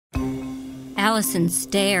Allison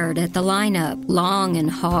stared at the lineup long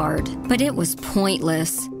and hard, but it was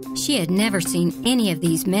pointless. She had never seen any of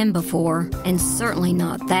these men before, and certainly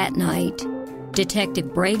not that night.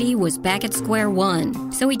 Detective Brady was back at square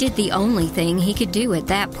one, so he did the only thing he could do at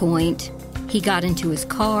that point. He got into his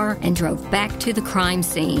car and drove back to the crime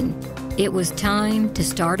scene. It was time to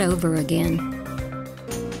start over again.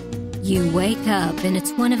 You wake up and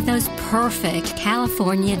it's one of those perfect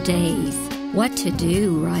California days. What to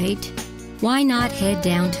do, right? Why not head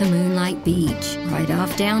down to Moonlight Beach, right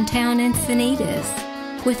off downtown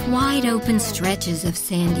Encinitas? With wide open stretches of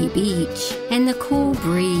sandy beach and the cool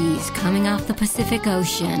breeze coming off the Pacific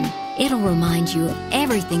Ocean, it'll remind you of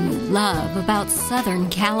everything you love about Southern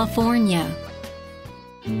California.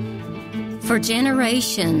 For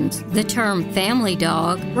generations, the term family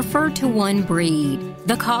dog referred to one breed,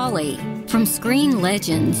 the Collie. From screen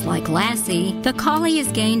legends like Lassie, the Collie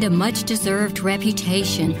has gained a much-deserved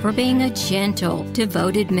reputation for being a gentle,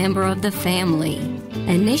 devoted member of the family.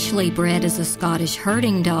 Initially bred as a Scottish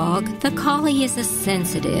herding dog, the Collie is a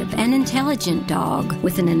sensitive and intelligent dog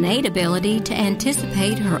with an innate ability to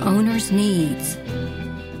anticipate her owner's needs.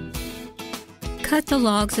 Cut the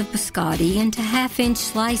logs of biscotti into half-inch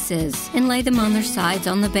slices and lay them on their sides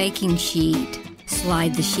on the baking sheet.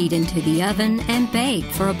 Slide the sheet into the oven and bake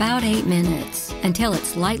for about 8 minutes until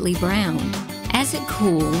it's lightly browned. As it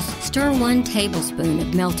cools, stir 1 tablespoon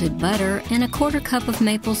of melted butter and a 1/4 cup of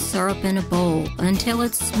maple syrup in a bowl until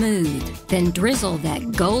it's smooth. Then drizzle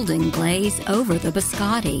that golden glaze over the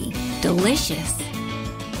biscotti. Delicious!